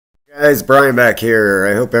Guys, Brian back here.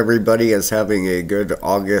 I hope everybody is having a good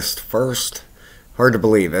August 1st. Hard to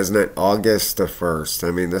believe, isn't it? August the 1st.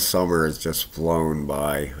 I mean, this summer has just flown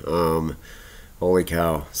by. Holy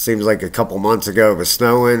cow. Seems like a couple months ago it was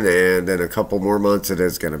snowing, and in a couple more months it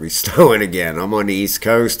is going to be snowing again. I'm on the East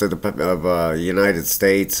Coast of the United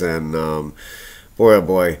States, and boy, oh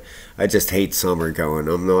boy, I just hate summer going.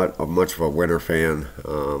 I'm not much of a winter fan.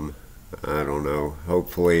 I don't know.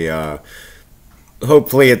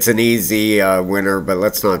 Hopefully it's an easy winter, but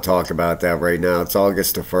let's not talk about that right now. It's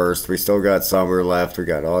August the 1st. We still got summer left. We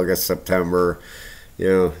got August, September.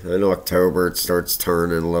 In October it starts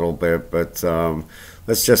turning a little bit, but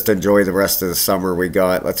let's just enjoy the rest of the summer we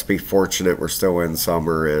got. Let's be fortunate we're still in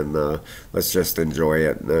summer, and let's just enjoy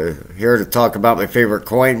it. Here to talk about my favorite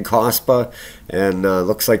coin, Kaspa, and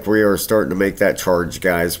looks like we are starting to make that charge,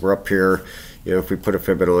 guys. We're up here. If we put a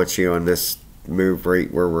Fibonacci on this move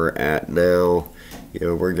rate where we're at now,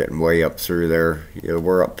 we're getting way up through there.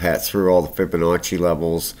 We're up pat through all the Fibonacci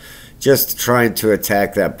levels, just trying to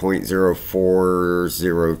attack that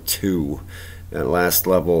 0.0402, that last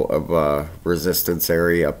level of resistance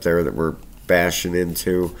area up there that we're bashing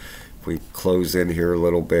into. If we close in here a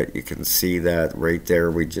little bit, you can see that right there.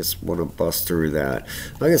 We just want to bust through that.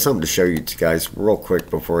 I got something to show you guys real quick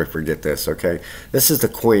before I forget this, okay? This is the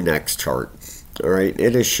CoinX chart, all right?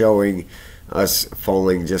 It is showing us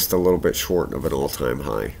falling just a little bit short of an all-time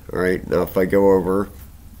high. All right, now if I go over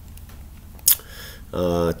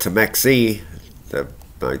to MEXC,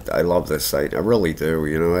 I love this site. I really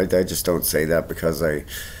do. I just don't say that because I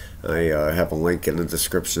have a link in the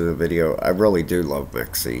description of the video. I really do love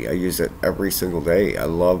MEXC. I use it every single day. I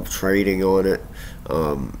love trading on it.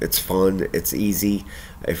 It's fun. It's easy.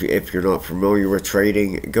 If you're not familiar with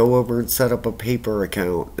trading, go over and set up a paper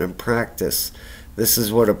account and practice. This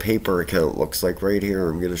is what a paper account looks like right here.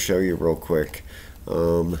 I'm going to show you real quick.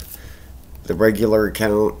 The regular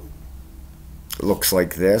account looks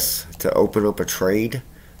like this to open up a trade.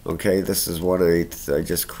 Okay, this is what I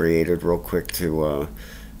just created real quick to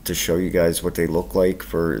show you guys what they look like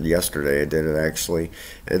for yesterday. I did it actually.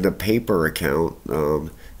 And the paper account,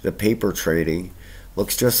 the paper trading,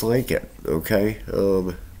 looks just like it. Okay.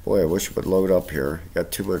 Boy, I wish it would load up here.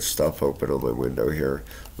 Got too much stuff open on my window here.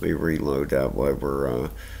 Let me reload that while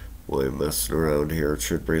I'm messing around here. It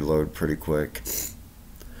should reload pretty quick.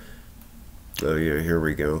 Oh yeah, here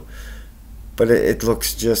we go. But it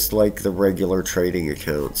looks just like the regular trading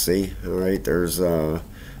account. See? All right, there's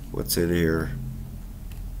what's in here?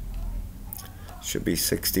 Should be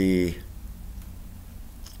 60.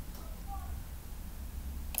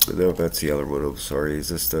 No, that's the other one. I'm sorry. Is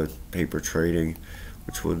this the paper trading?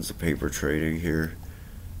 Which one's the paper trading here?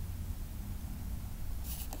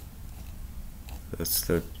 That's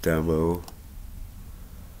the demo.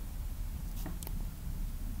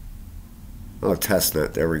 Oh,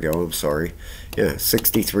 testnet. There we go. I'm sorry. Yeah,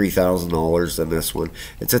 $63,000 in this one.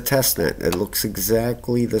 It's a testnet. It looks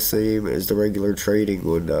exactly the same as the regular trading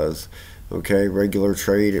one does. Okay, regular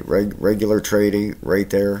trading right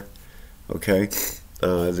there. Okay.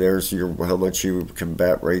 There's your how much you can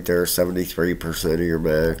bet right there. 73% of your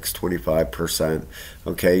max, 25%.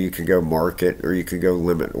 Okay, you can go market or you can go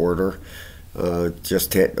limit order.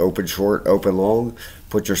 Just hit open short, open long,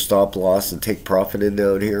 put your stop loss and take profit in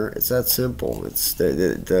down here. It's that simple. It's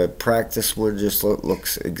the practice one just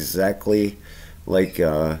looks exactly like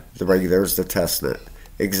the regular. There's the test net.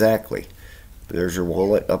 Exactly. There's your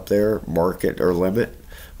wallet up there, market or limit.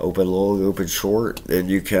 Open long, open short, and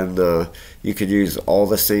you can use all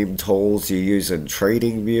the same tools you use in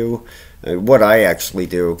TradingView. And what I actually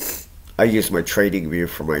do, I use my TradingView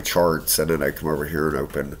for my charts, and then I come over here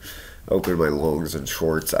and open my longs and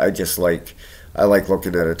shorts. I like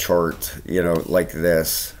looking at a chart, like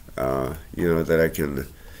this, that I can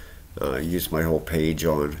use my whole page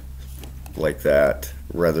on like that,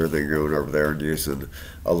 rather than going over there and using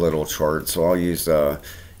a little chart. So I'll use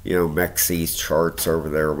MEXC's charts over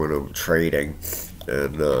there when I'm trading,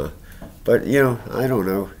 and but I don't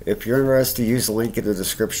know. If you're interested, use the link in the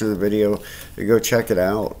description of the video and go check it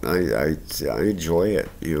out. I enjoy it.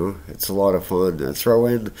 It's a lot of fun. I throw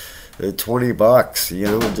in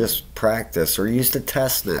 $20, and just practice, or use the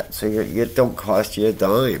test net, so it don't cost you a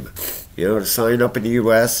dime. To sign up in the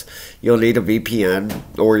U.S., you'll need a VPN,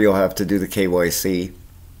 or you'll have to do the KYC,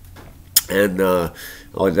 and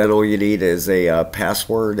then all you need is a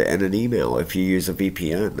password and an email. If you use a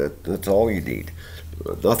VPN, that's all you need.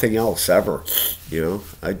 Nothing else ever.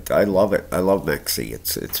 I love it. I love MEXC.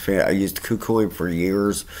 It's fair. I used KuCoin for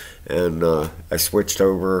years, and I switched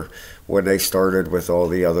over when they started with all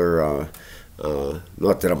the other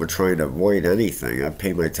Not that I'm trying to avoid anything. I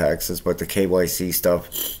pay my taxes, but the KYC stuff,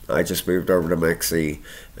 I just moved over to Mexi,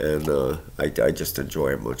 and I just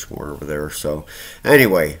enjoy it much more over there. So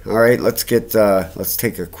anyway, all right, let's take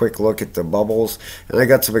a quick look at the bubbles, and I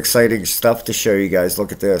got some exciting stuff to show you guys.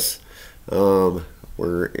 Look at this.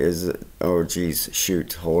 Where is it? Oh geez,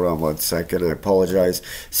 shoot, hold on one second, I apologize.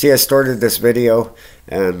 See, I started this video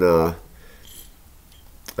and I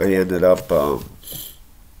ended up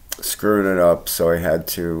screwing it up, so I had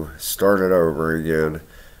to start it over again.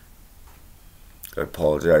 I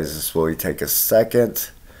apologize. This will only take a second.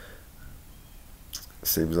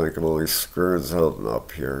 Seems like I'm only screwing something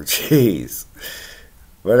up here. Jeez.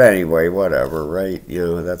 But anyway, whatever, right? You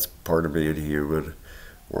know, that's part of being human.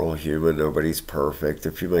 We're all human. Nobody's perfect.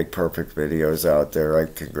 If you make perfect videos out there, I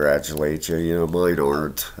congratulate you. You know, mine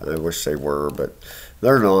aren't. I wish they were, but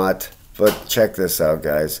they're not. But check this out,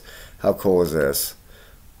 guys. How cool is this?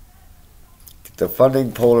 The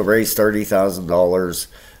funding pool to raise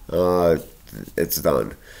 $30,000. It's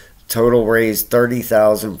done. Total raised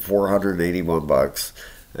 $30,481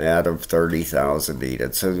 out of 30,000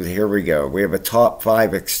 needed. So here we go. We have a top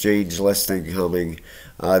 5 exchange listing coming.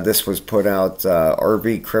 This was put out.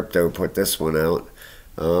 RV Crypto put this one out.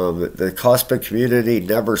 The Kaspa community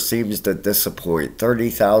never seems to disappoint.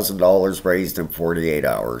 $30,000 raised in 48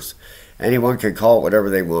 hours. Anyone can call it whatever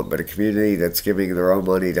they want, but a community that's giving their own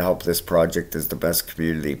money to help this project is the best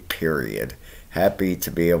community, period. Happy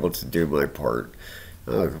to be able to do my part.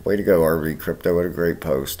 Way to go, RV Crypto. What a great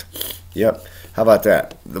post. Yep. How about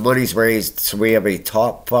that? The money's raised, so we have a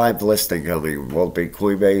top 5 listing coming. Will it be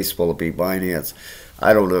Coinbase? Will it be Binance?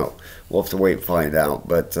 I don't know. We'll have to wait and find out,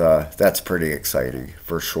 but that's pretty exciting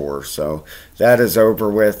for sure. So that is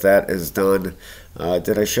over with. That is done.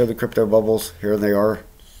 Did I show the crypto bubbles? Here they are.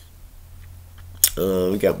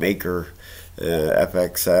 We got Maker,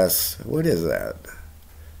 FXS. What is that?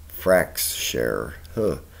 Frax share.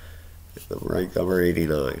 Huh. Rank number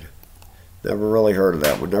 89. Never really heard of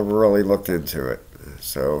that one. Never really looked into it.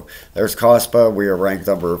 So there's Kaspa. We are ranked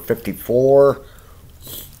number 54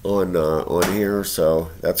 on here. So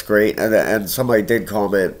that's great. And somebody did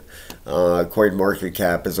comment.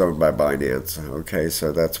 CoinMarketCap is owned by Binance. Okay,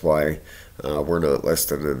 so that's why we're not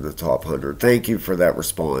listed in the top 100. Thank you for that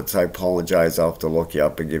response. I apologize. I'll have to look you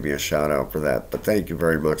up and give you a shout out for that. But thank you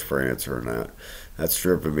very much for answering that. That's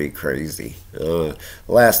driven me crazy.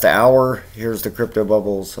 Last hour, here's the crypto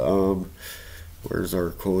bubbles. Where's our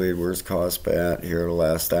coin? Where's Kaspa at? Here, the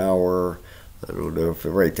last hour. I don't know if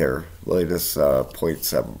right there, minus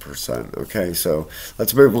 0.7%. Okay, so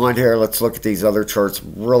let's move on here. Let's look at these other charts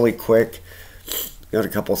really quick. Got a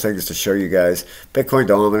couple things to show you guys. Bitcoin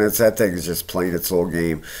dominance, that thing is just playing its little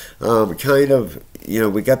game. Kind of, you know,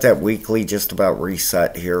 we got that weekly just about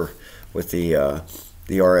reset here with the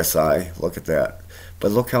RSI. Look at that.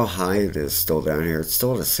 But look how high it is still down here. It's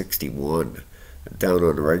still at a 61 down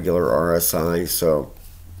on the regular RSI. So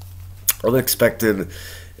I'm expecting,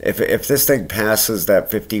 if this thing passes that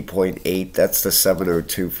 50.8, that's the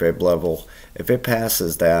 702 fib level. If it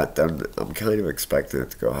passes that, then I'm kind of expecting it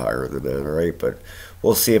to go higher than that, all right? But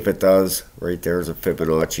we'll see if it does. Right there's a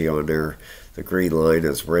Fibonacci on there. The green line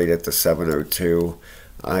is right at the 702.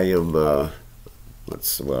 I am, well,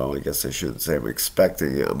 I guess I shouldn't say I'm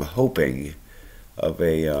expecting, I'm hoping of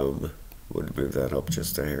a, would move that up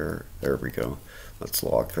just a hair. There we go. Let's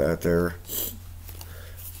lock that there.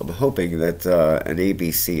 I'm hoping that an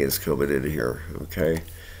ABC is coming in here, okay?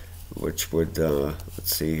 Which would,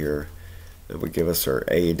 let's see here. That would give us our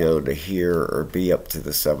A down to here, or B up to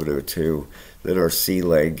the 702. Then our C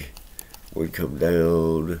leg would come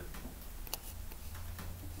down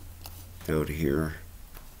here.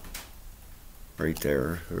 Right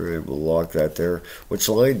there. All right, we'll lock that there, which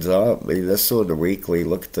lines up. I mean, this on the weekly.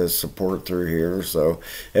 Look at the support through here. So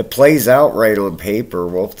it plays out right on paper.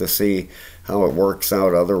 We'll have to see how it works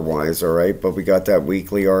out otherwise, all right? But we got that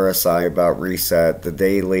weekly RSI about reset. The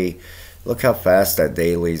daily, look how fast that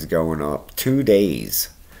daily is going up. 2 days,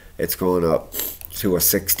 it's going up to a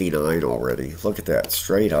 69 already. Look at that,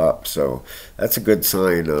 straight up. So that's a good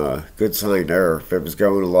sign. Good sign there. If it was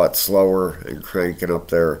going a lot slower and cranking up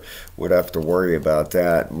there, we'd have to worry about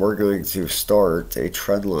that. And we're going to start a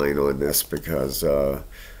trend line on this because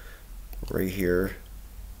right here,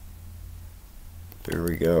 there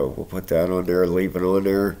we go. We'll put that on there, leave it on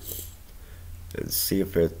there, and see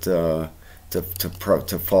if it to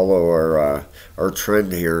follow our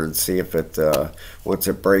trend here and see if it once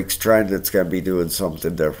it breaks trend, it's going to be doing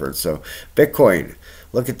something different. So Bitcoin,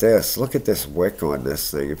 look at this wick on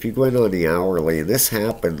this thing. If you go in on the hourly, and this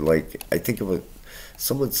happened, like, I think it was,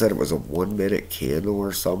 someone said it was a 1 minute candle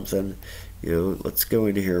or something, You know, let's go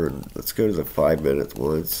in here and let's go to the 5-minute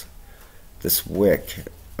ones. This wick,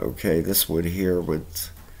 okay, this one here went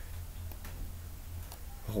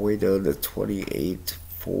all the way down to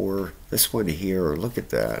 28.4. This one here, look at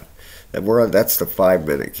that. And we're on, that's the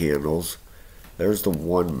 5-minute candles. There's the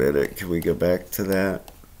 1 minute. Can we go back to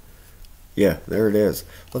that? Yeah, there it is.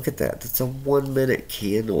 Look at that. That's a 1 minute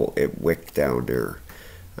candle it wicked down there.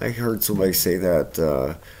 I heard somebody say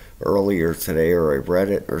that earlier today, or I read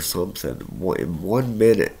it or something. In 1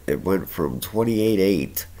 minute, it went from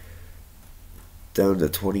 28.8 down to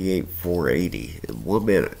 28.480 in 1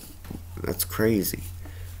 minute. That's crazy.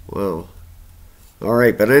 Wow. All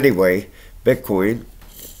right, but anyway, Bitcoin.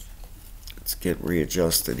 Let's get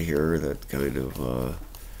readjusted here. That kind of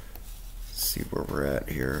see where we're at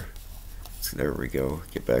here. So there we go.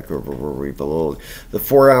 Get back over where we belong. The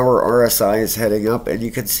 4-hour RSI is heading up, and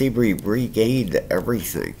you can see we regained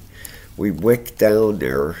everything. We wicked down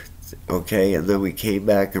there, okay, and then we came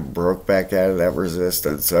back and broke back out of that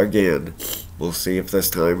resistance again. We'll see if this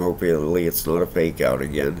time, hopefully, it's not a fake out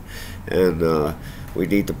again. And we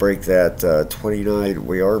need to break that 29.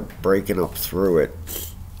 We are breaking up through it.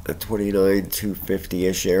 A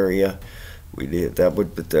 29,250-ish area. We need that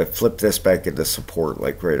would flip this back into support,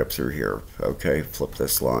 like right up through here. Okay, flip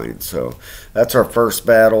this line. So that's our first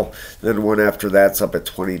battle. Then one after that's up at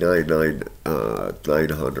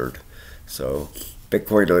 29,900. So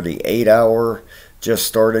Bitcoin on the 8-hour just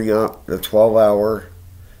starting up. The 12-hour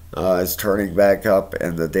is turning back up,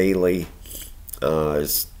 and the daily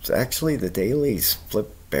is actually the daily's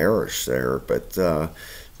flipped bearish there, but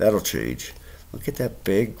that'll change. Look at that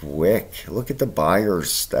big wick. Look at the buyers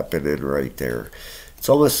stepping in right there. It's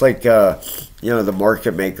almost like, you know, the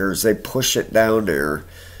market makers, they push it down there,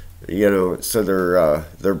 you know, so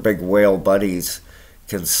their big whale buddies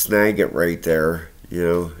can snag it right there. You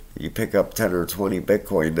know, you pick up 10 or 20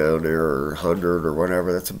 Bitcoin down there, or 100 or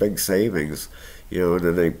whatever. That's a big savings, you know, and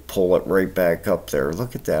then they pull it right back up there.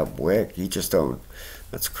 Look at that wick. You just don't,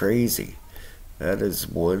 that's crazy. That is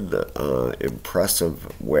one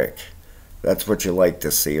impressive wick. That's what you like to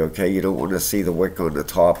see, okay? You don't want to see the wick on the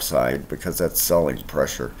top side, because that's selling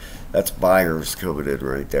pressure. That's buyers coming in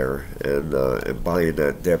right there and buying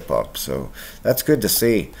that dip up. So that's good to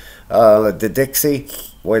see. The Dixie,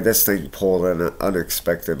 boy, this thing pulled an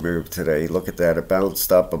unexpected move today. Look at that. It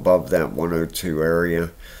bounced up above that 102 area.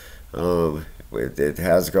 It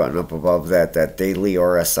has gotten up above that. That daily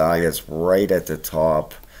RSI is right at the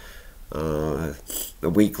top. The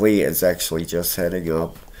weekly is actually just heading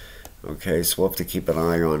up. Okay, so we'll have to keep an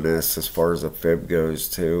eye on this as far as the fib goes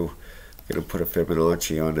too. I'm going to put a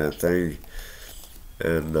Fibonacci on that thing.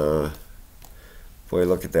 And boy,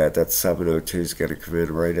 look at that. That 702 is going to come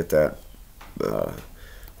in right at that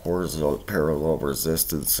horizontal parallel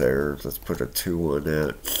resistance there. Let's put a 2 on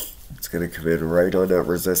that. It's going to come in right on that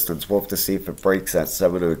resistance. We'll have to see if it breaks that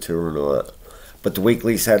 702 or not. But the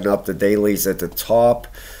weekly's heading up. The daily's at the top.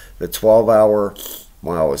 The 12-hour...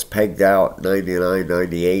 wow, it's pegged out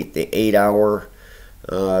 99.98. The 8-hour,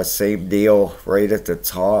 same deal, right at the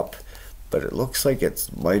top. But it looks like it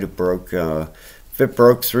might have broke. If it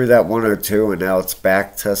broke through that 102 and now it's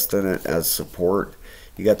back testing it as support,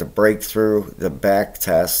 you got the breakthrough, the back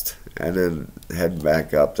test, and then heading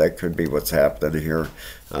back up. That could be what's happening here.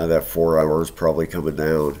 That 4 hours probably coming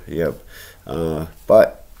down. Yep.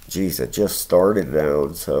 But geez, it just started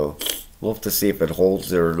down, so we'll have to see if it holds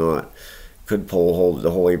there or not. Could hold the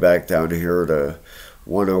whole way back down here to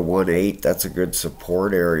 101.8. That's a good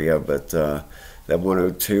support area, but that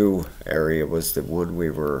 102 area was the one we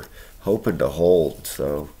were hoping to hold,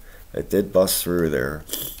 so it did bust through there.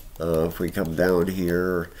 If we come down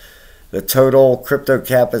here, the total crypto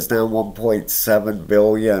cap is down 1.7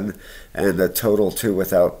 billion, and the total too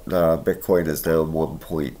without Bitcoin is down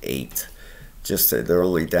 1.8. Just they're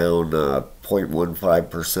only down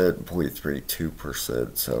 0.15%,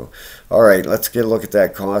 0.32%. So, all right, let's get a look at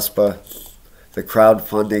that Kaspa. The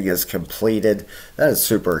crowdfunding is completed. That is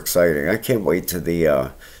super exciting. I can't wait to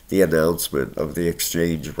the announcement of the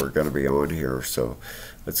exchange we're going to be on here. So,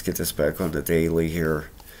 let's get this back on the daily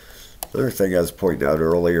here. Another thing I was pointing out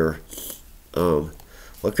earlier.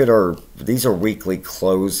 Look at these are weekly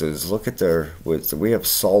closes. Look at we have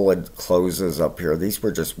solid closes up here. These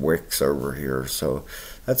were just wicks over here. So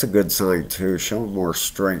that's a good sign too, showing more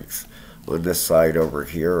strength on this side over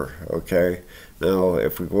here. Okay. Now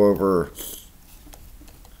if we go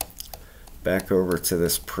back over to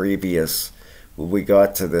this previous, when we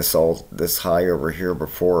got to this high over here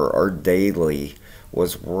before, our daily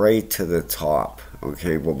was right to the top.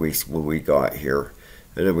 Okay, when we got here.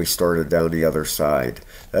 And then we started down the other side.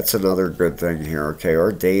 That's another good thing here. Okay,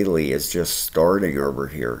 our daily is just starting over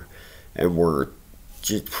here. and we're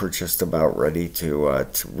just about ready to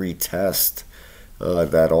retest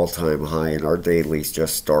that all-time high, and our daily's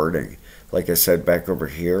just starting. Like I said, back over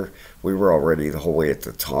here, we were already the whole way at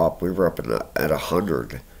the top. We were up at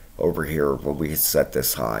 100 over here when we set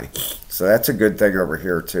this high. So that's a good thing over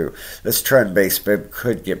here too. This trend-based fib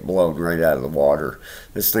could get blown right out of the water.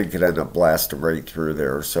 This thing could end up blasting right through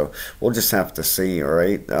there. So we'll just have to see, all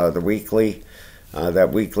right? The weekly,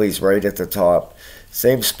 that weekly's right at the top.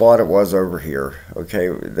 Same spot it was over here, okay?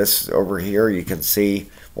 This over here, you can see,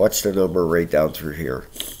 watch the number right down through here.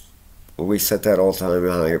 When we set that all-time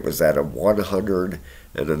high, it was at a 100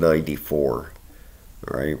 and a 94.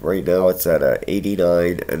 All right now it's at a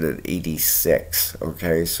 89 and an 86.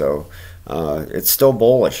 Okay, so it's still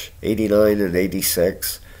bullish. 89 and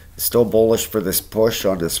 86. Still bullish for this push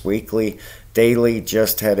on this weekly. Daily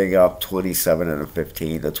just heading up 27 and a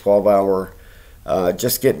 15. The 12-hour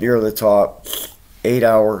just getting near the top.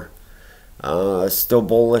 8-hour still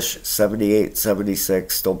bullish. 78,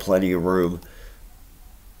 76. Still plenty of room.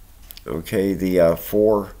 Okay, the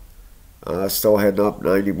 4 still heading up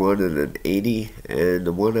 91 and an 80, and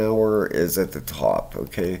the 1 hour is at the top.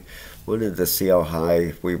 Okay, wanted to see how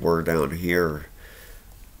high we were down here.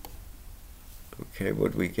 Okay,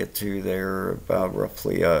 what did we get to there? About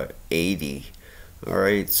roughly 80. All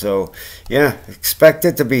right, so yeah, expect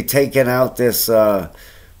it to be taking out this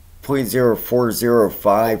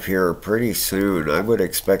 0.0405 here pretty soon. I would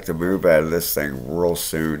expect to move out of this thing real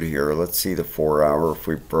soon here. Let's see the 4 hour, if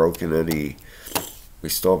we've broken any. We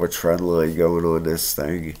still have a trend line going on this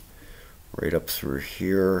thing right up through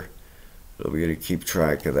here. I'm going to keep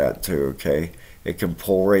track of that too, okay? It can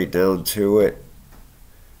pull right down to it.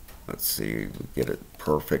 Let's see, get it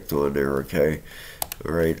perfect on there, okay?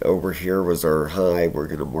 All right, over here was our high. We're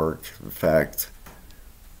going to mark, in fact,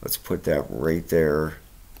 let's put that right there.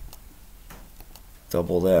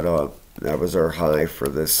 Double that up. That was our high for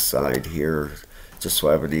this side here, just so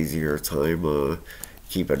I have an easier time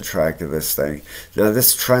keeping track of this thing. Now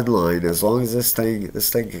this trend line, as long as this thing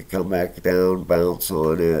can come back down, bounce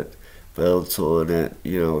on it,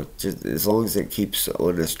 you know, just as long as it keeps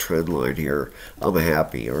on this trend line here, I'm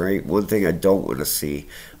happy. All right, one thing I don't want to see,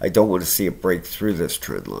 I don't want to see it break through this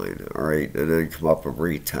trend line, all right, and then come up and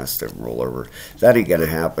retest it and roll over. That ain't gonna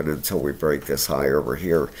happen until we break this high over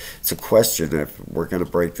here. It's a question if we're gonna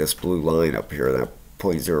break this blue line up here, that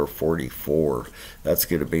 0.044. That's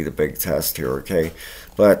going to be the big test here, okay?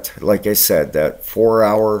 But like I said, that 4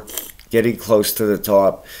 hour getting close to the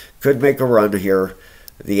top could make a run here.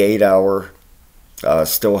 The 8 hour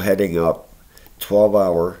still heading up. 12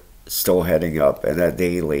 hour still heading up, and that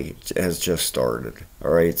daily has just started. All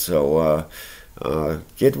right, so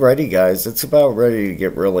get ready, guys. It's about ready to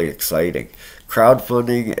get really exciting.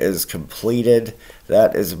 Crowdfunding is completed.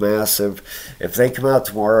 That is massive. If they come out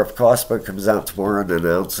tomorrow, if Kaspa comes out tomorrow and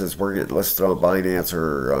announces we're getting listed on Binance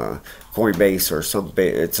or Coinbase or something,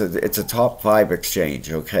 it's a top 5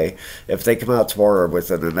 exchange, okay? If they come out tomorrow with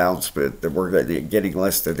an announcement that we're getting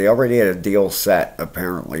listed, they already had a deal set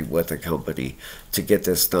apparently with a company to get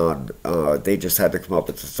this done. They just had to come up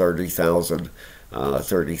with the 30,000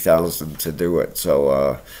 to do it.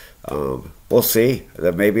 So we'll see.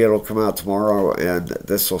 That maybe it'll come out tomorrow, and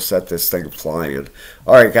this will set this thing flying.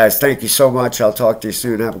 All right, guys, thank you so much. I'll talk to you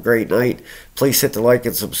soon. Have a great night. Please hit the like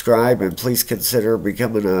and subscribe, and please consider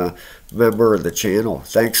becoming a member of the channel.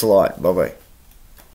 Thanks a lot. Bye-bye.